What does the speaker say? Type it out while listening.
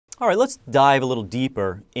All right, let's dive a little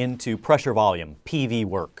deeper into pressure volume, PV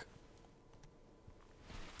work.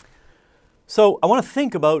 So I want to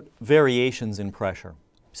think about variations in pressure.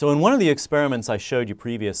 So in one of the experiments I showed you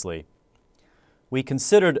previously, we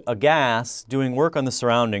considered a gas doing work on the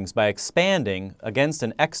surroundings by expanding against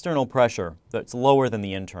an external pressure that's lower than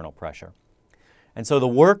the internal pressure. And so the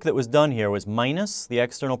work that was done here was minus the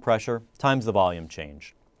external pressure times the volume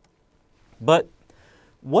change. But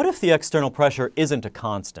what if the external pressure isn't a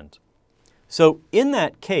constant? So in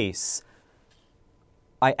that case,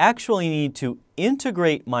 I actually need to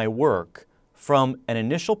integrate my work from an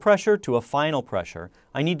initial pressure to a final pressure.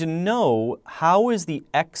 I need to know how is the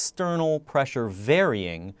external pressure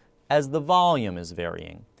varying as the volume is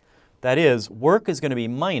varying. That is, work is going to be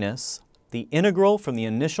minus the integral from the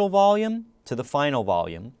initial volume to the final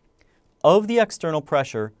volume of the external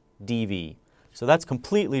pressure dV. So that's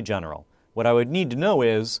completely general. What I would need to know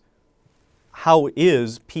is how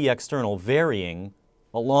is P external varying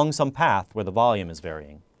along some path where the volume is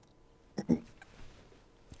varying.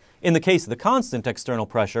 In the case of the constant external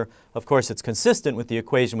pressure, of course, it's consistent with the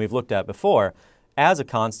equation we've looked at before. As a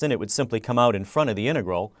constant, it would simply come out in front of the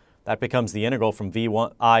integral. That becomes the integral from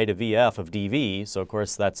I to Vf of dV, so of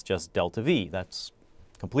course that's just delta V. That's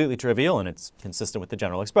completely trivial and it's consistent with the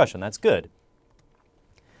general expression. That's good.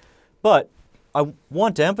 But I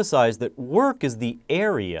want to emphasize that work is the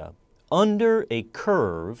area under a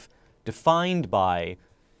curve defined by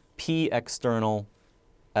P external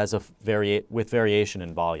as with variation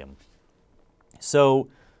in volume. So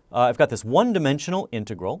I've got this one-dimensional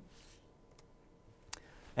integral.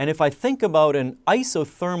 And if I think about an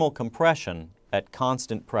isothermal compression at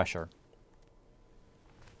constant pressure,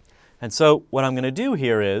 and so what I'm going to do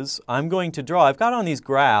here is I'm going to draw, I've got on these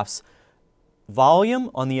graphs volume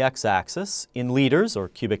on the x-axis in liters or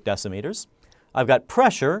cubic decimeters. I've got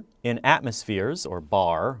pressure in atmospheres or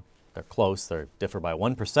bar. They're close, they differ by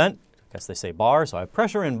 1%. I guess they say bar, so I have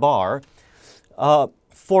pressure in bar.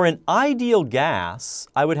 For an ideal gas,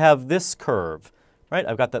 I would have this curve, right?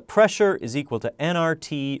 I've got that pressure is equal to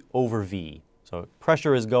nRT over V. So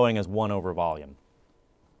pressure is going as 1 over volume.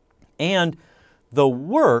 And the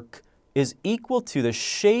work is equal to the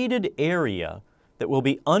shaded area that will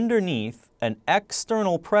be underneath an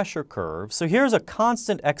external pressure curve. So here's a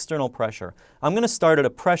constant external pressure. I'm going to start at a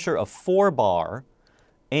pressure of 4 bar.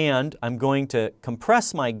 And I'm going to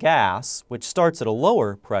compress my gas, which starts at a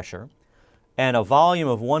lower pressure, and a volume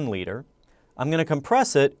of 1 liter. I'm going to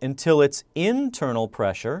compress it until its internal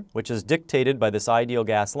pressure, which is dictated by this ideal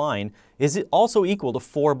gas line, is also equal to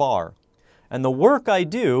 4 bar. And the work I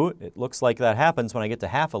do, it looks like that happens when I get to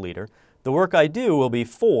half a liter, the work I do will be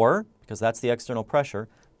 4, because that's the external pressure,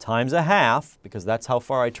 times a half, because that's how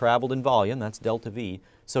far I traveled in volume, that's delta V.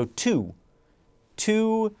 So 2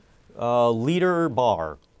 liter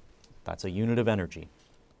bar. That's a unit of energy.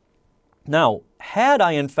 Now, had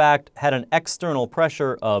I in fact had an external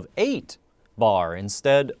pressure of 8 bar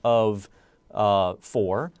instead of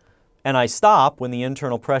 4, and I stop when the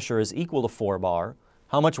internal pressure is equal to 4 bar,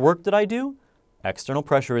 how much work did I do? External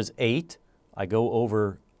pressure is 8. I go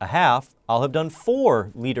over a half. I'll have done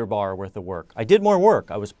 4 liter bar worth of work. I did more work.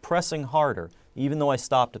 I was pressing harder, even though I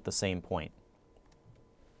stopped at the same point.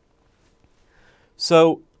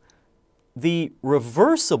 So the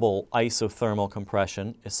reversible isothermal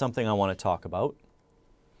compression is something I want to talk about.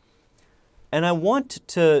 And I want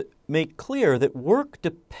to make clear that work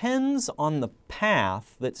depends on the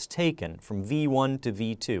path that's taken from V1 to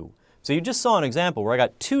V2. So you just saw an example where I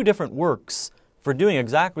got 2 different works for doing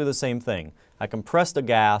exactly the same thing. I compressed a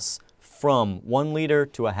gas from 1 liter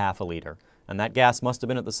to a half a liter. And that gas must have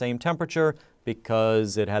been at the same temperature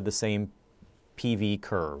because it had the same PV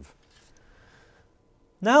curve.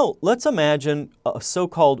 Now, let's imagine a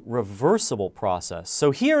so-called reversible process.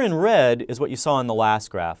 So here in red is what you saw in the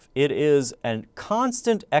last graph. It is a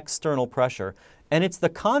constant external pressure, and it's the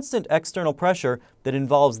constant external pressure that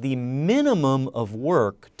involves the minimum of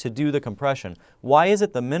work to do the compression. Why is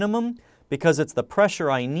it the minimum? Because it's the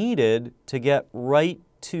pressure I needed to get right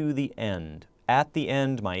to the end. At the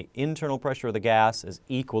end, my internal pressure of the gas is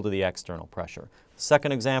equal to the external pressure.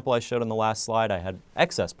 Second example I showed on the last slide, I had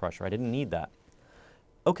excess pressure. I didn't need that.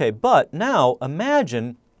 Okay, but now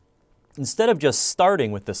imagine, instead of just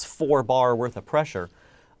starting with this 4 bar worth of pressure,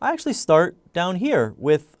 I actually start down here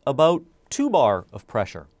with about 2 bar of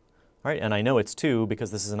pressure, right? And I know it's 2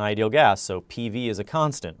 because this is an ideal gas, so PV is a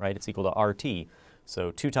constant, right? It's equal to RT.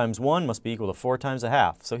 So 2 times 1 must be equal to 4 times a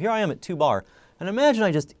half. So here I am at 2 bar, and imagine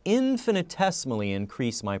I just infinitesimally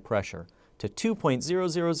increase my pressure to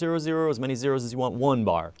 2.0000, as many zeros as you want, 1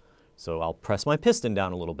 bar. So I'll press my piston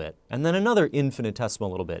down a little bit, and then another infinitesimal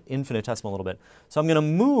little bit, infinitesimal little bit. So I'm going to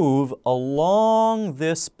move along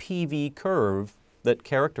this PV curve that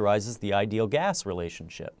characterizes the ideal gas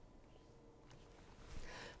relationship.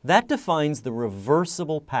 That defines the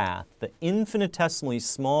reversible path, the infinitesimally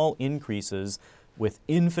small increases with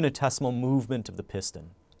infinitesimal movement of the piston.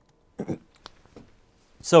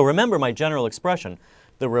 So remember my general expression.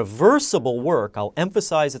 The reversible work, I'll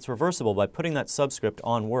emphasize it's reversible by putting that subscript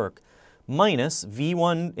on work, minus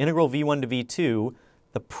V1, integral V1 to V2,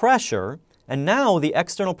 the pressure, and now the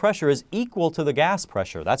external pressure is equal to the gas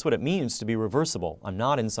pressure. That's what it means to be reversible. I'm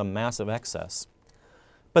not in some massive excess.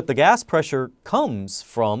 But the gas pressure comes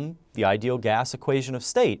from the ideal gas equation of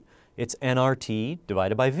state. It's nRT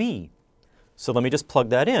divided by V. So let me just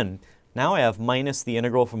plug that in. Now I have minus the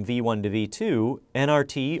integral from V1 to V2,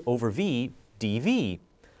 nRT over V dV.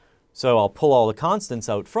 So I'll pull all the constants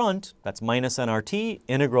out front. That's minus nRT,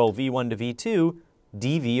 integral V1 to V2,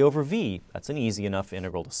 dV over V. That's an easy enough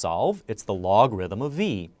integral to solve. It's the logarithm of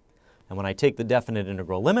V. And when I take the definite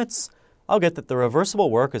integral limits, I'll get that the reversible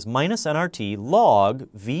work is minus nRT log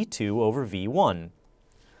V2 over V1.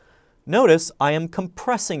 Notice I am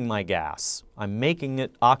compressing my gas. I'm making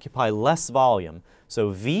it occupy less volume.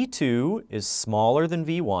 So V2 is smaller than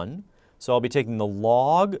V1. So I'll be taking the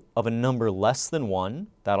log of a number less than 1.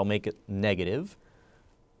 That'll make it negative.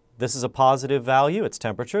 This is a positive value, it's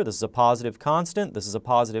temperature. This is a positive constant. This is a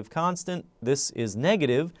positive constant. This is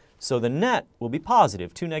negative. So the net will be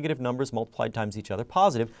positive. Two negative numbers multiplied times each other,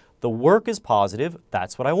 positive. The work is positive.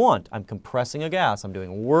 That's what I want. I'm compressing a gas. I'm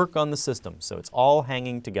doing work on the system. So it's all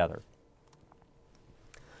hanging together.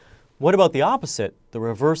 What about the opposite, the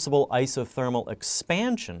reversible isothermal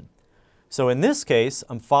expansion? So in this case,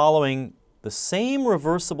 I'm following the same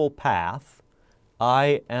reversible path.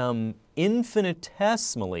 I am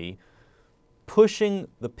infinitesimally pushing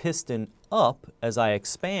the piston up as I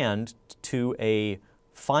expand to a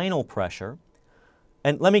final pressure.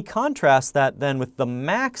 And let me contrast that then with the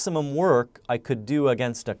maximum work I could do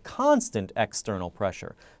against a constant external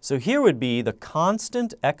pressure. So here would be the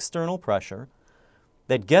constant external pressure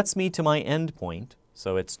that gets me to my end point.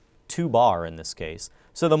 So it's 2 bar in this case.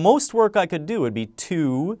 So the most work I could do would be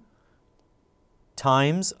 2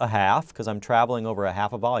 times a half, because I'm traveling over a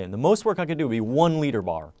half a volume. The most work I could do would be 1 liter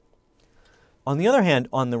bar. On the other hand,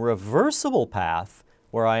 on the reversible path,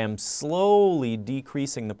 where I am slowly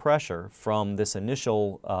decreasing the pressure from this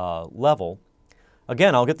initial level,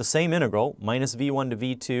 again, I'll get the same integral, minus V1 to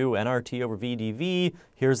V2, nRT over V dV.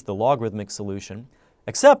 Here's the logarithmic solution,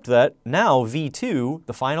 except that now V2,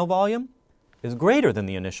 the final volume, is greater than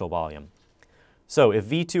the initial volume. So if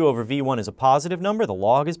V2 over V1 is a positive number, the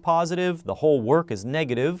log is positive, the whole work is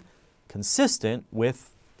negative, consistent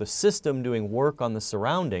with the system doing work on the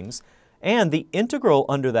surroundings. And the integral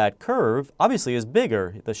under that curve obviously is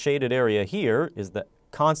bigger. The shaded area here is the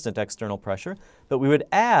constant external pressure, but we would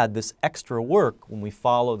add this extra work when we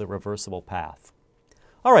follow the reversible path.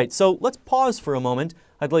 All right, so let's pause for a moment.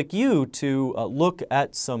 I'd like you to look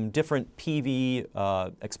at some different PV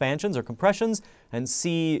expansions or compressions and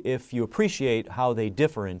see if you appreciate how they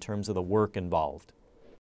differ in terms of the work involved.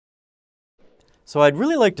 So I'd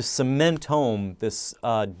really like to cement home this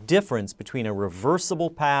difference between a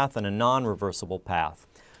reversible path and a non-reversible path.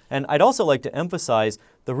 And I'd also like to emphasize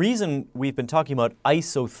the reason we've been talking about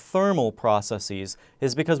isothermal processes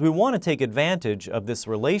is because we want to take advantage of this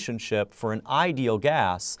relationship for an ideal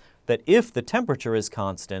gas that if the temperature is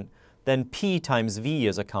constant, then P times V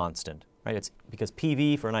is a constant. Right? It's because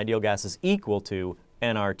PV for an ideal gas is equal to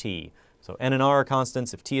nRT. So N and R are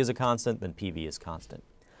constants. If T is a constant, then PV is constant.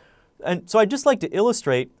 And so I'd just like to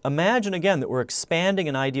illustrate, imagine again that we're expanding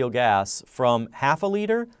an ideal gas from half a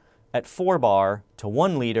liter at 4 bar to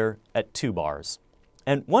 1 liter at 2 bars.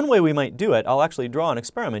 And one way we might do it, I'll actually draw an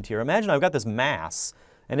experiment here. Imagine I've got this mass,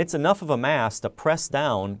 and it's enough of a mass to press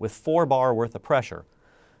down with 4 bar worth of pressure.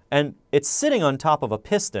 And it's sitting on top of a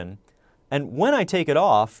piston, and when I take it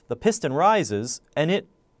off, the piston rises, and it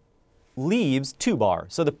leaves 2 bar.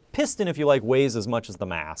 So the piston, if you like, weighs as much as the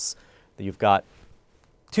mass. You've got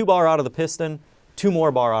 2 bar out of the piston, 2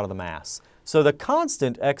 more bar out of the mass. So the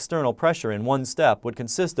constant external pressure in one step would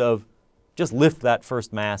consist of just lift that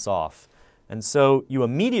first mass off. And so you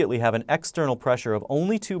immediately have an external pressure of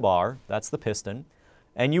only 2 bar, that's the piston,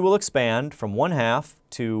 and you will expand from 1/2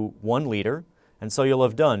 to 1 liter. And so you'll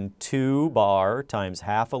have done 2 bar times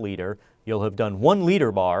half a liter. You'll have done 1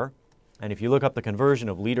 liter bar. And if you look up the conversion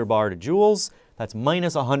of liter bar to joules, that's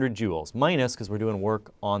minus 100 joules. Minus because we're doing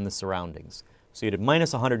work on the surroundings. So you did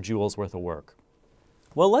minus 100 joules worth of work.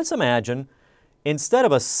 Well, let's imagine instead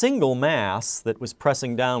of a single mass that was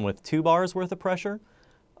pressing down with 2 bars worth of pressure,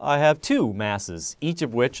 I have 2 masses, each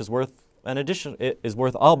of which is worth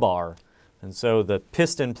a bar. And so the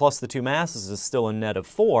piston plus the 2 masses is still a net of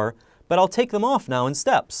 4, but I'll take them off now in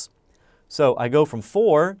steps. So I go from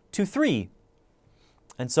 4 to 3.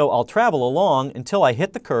 And so I'll travel along until I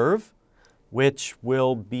hit the curve, which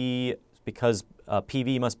will be, because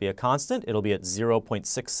PV must be a constant, it'll be at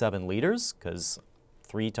 0.67 liters, because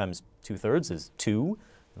 3 times 2/3 is 2.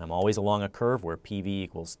 And I'm always along a curve where PV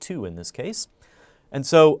equals 2 in this case. And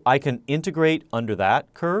so I can integrate under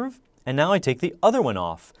that curve, and now I take the other one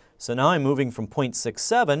off. So now I'm moving from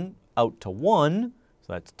 0.67 out to 1,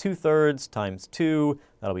 so that's 2/3 times 2,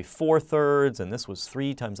 that'll be 4/3, and this was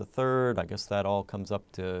 3 times 1/3, I guess that all comes up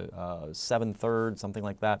to 7/3, something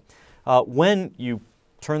like that. When you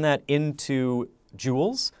turn that into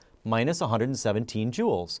joules, minus 117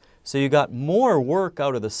 joules. So you got more work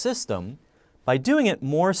out of the system by doing it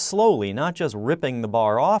more slowly, not just ripping the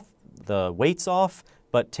bar off, the weights off,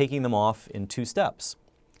 but taking them off in 2 steps.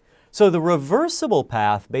 So the reversible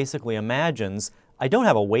path basically imagines I don't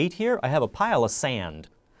have a weight here, I have a pile of sand.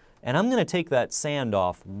 And I'm going to take that sand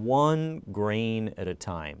off 1 grain at a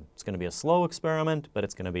time. It's going to be a slow experiment, but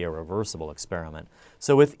it's going to be a reversible experiment.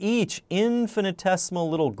 So with each infinitesimal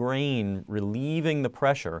little grain relieving the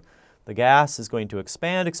pressure, the gas is going to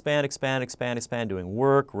expand, expand, expand, expand, expand, doing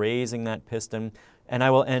work, raising that piston. And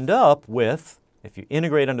I will end up with, if you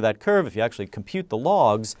integrate under that curve, if you actually compute the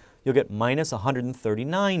logs, you'll get minus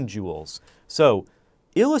 139 joules. So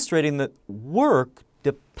illustrating that work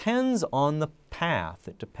depends on the path.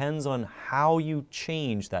 It depends on how you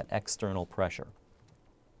change that external pressure.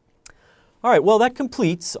 All right, well, that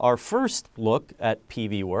completes our first look at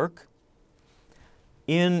PV work.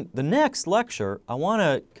 In the next lecture, I want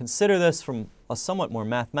to consider this from a somewhat more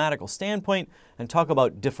mathematical standpoint and talk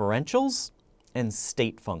about differentials and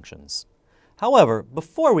state functions. However,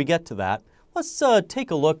 before we get to that, let's take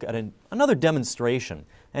a look at another demonstration,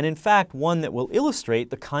 and in fact one that will illustrate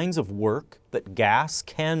the kinds of work that gas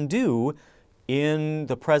can do in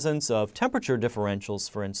the presence of temperature differentials,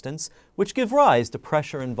 for instance, which give rise to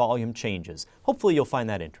pressure and volume changes. Hopefully you'll find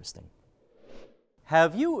that interesting.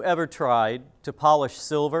 Have you ever tried to polish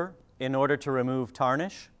silver in order to remove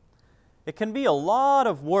tarnish? It can be a lot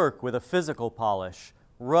of work with a physical polish,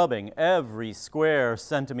 rubbing every square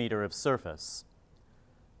centimeter of surface.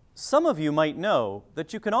 Some of you might know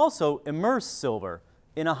that you can also immerse silver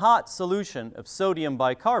in a hot solution of sodium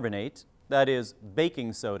bicarbonate, that is,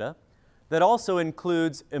 baking soda, that also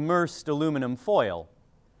includes immersed aluminum foil.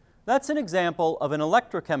 That's an example of an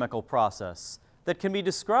electrochemical process that can be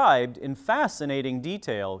described in fascinating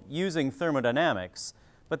detail using thermodynamics,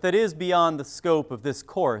 but that is beyond the scope of this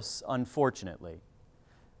course, unfortunately.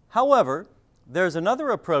 However, there's another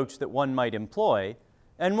approach that one might employ,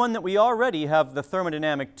 and one that we already have the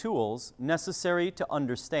thermodynamic tools necessary to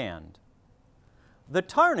understand. The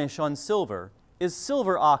tarnish on silver is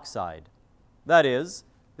silver oxide. That is,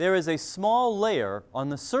 there is a small layer on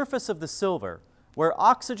the surface of the silver where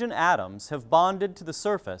oxygen atoms have bonded to the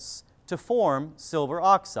surface to form silver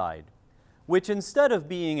oxide, which instead of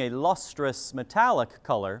being a lustrous metallic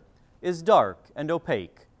color is dark and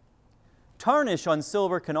opaque. Tarnish on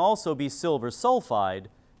silver can also be silver sulfide,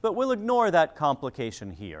 but we'll ignore that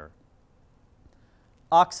complication here.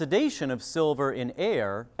 Oxidation of silver in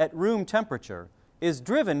air at room temperature is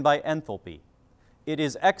driven by enthalpy. It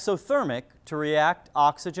is exothermic to react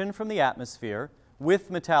oxygen from the atmosphere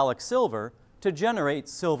with metallic silver to generate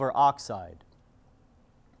silver oxide.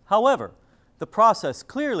 However, the process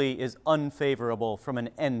clearly is unfavorable from an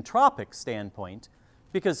entropic standpoint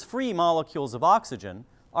because free molecules of oxygen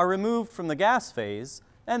are removed from the gas phase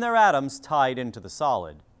and their atoms tied into the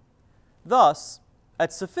solid. Thus,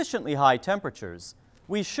 at sufficiently high temperatures,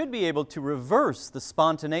 we should be able to reverse the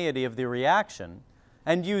spontaneity of the reaction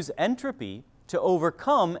and use entropy to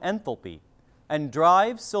overcome enthalpy and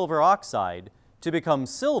drive silver oxide to become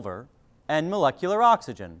silver and molecular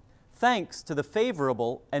oxygen, thanks to the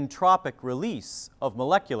favorable entropic release of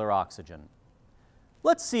molecular oxygen.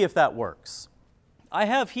 Let's see if that works. I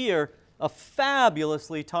have here a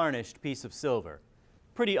fabulously tarnished piece of silver.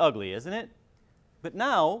 Pretty ugly, isn't it? But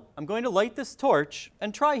now I'm going to light this torch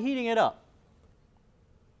and try heating it up.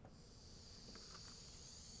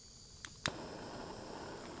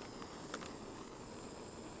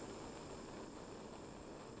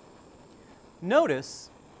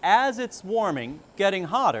 Notice, as it's warming, getting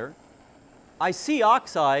hotter, I see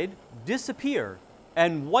oxide disappear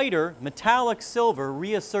and whiter metallic silver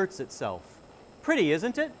reasserts itself. Pretty,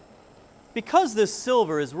 isn't it? Because this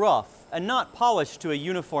silver is rough and not polished to a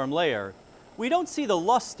uniform layer, we don't see the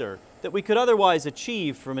luster that we could otherwise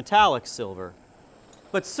achieve for metallic silver.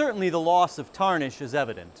 but certainly the loss of tarnish is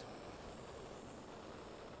evident.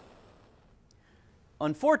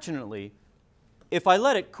 Unfortunately, if I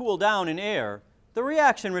let it cool down in air, the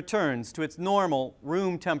reaction returns to its normal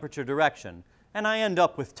room temperature direction, and I end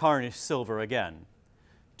up with tarnished silver again.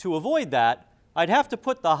 To avoid that, I'd have to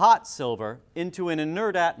put the hot silver into an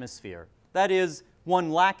inert atmosphere, that is,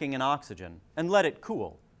 one lacking in oxygen, and let it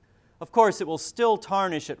cool. Of course, it will still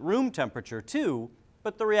tarnish at room temperature too,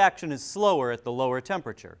 but the reaction is slower at the lower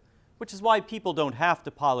temperature, which is why people don't have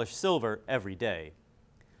to polish silver every day.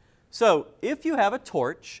 So, if you have a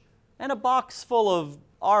torch and a box full of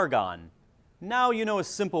argon, now you know a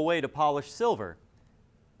simple way to polish silver.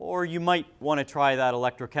 Or you might want to try that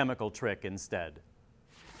electrochemical trick instead.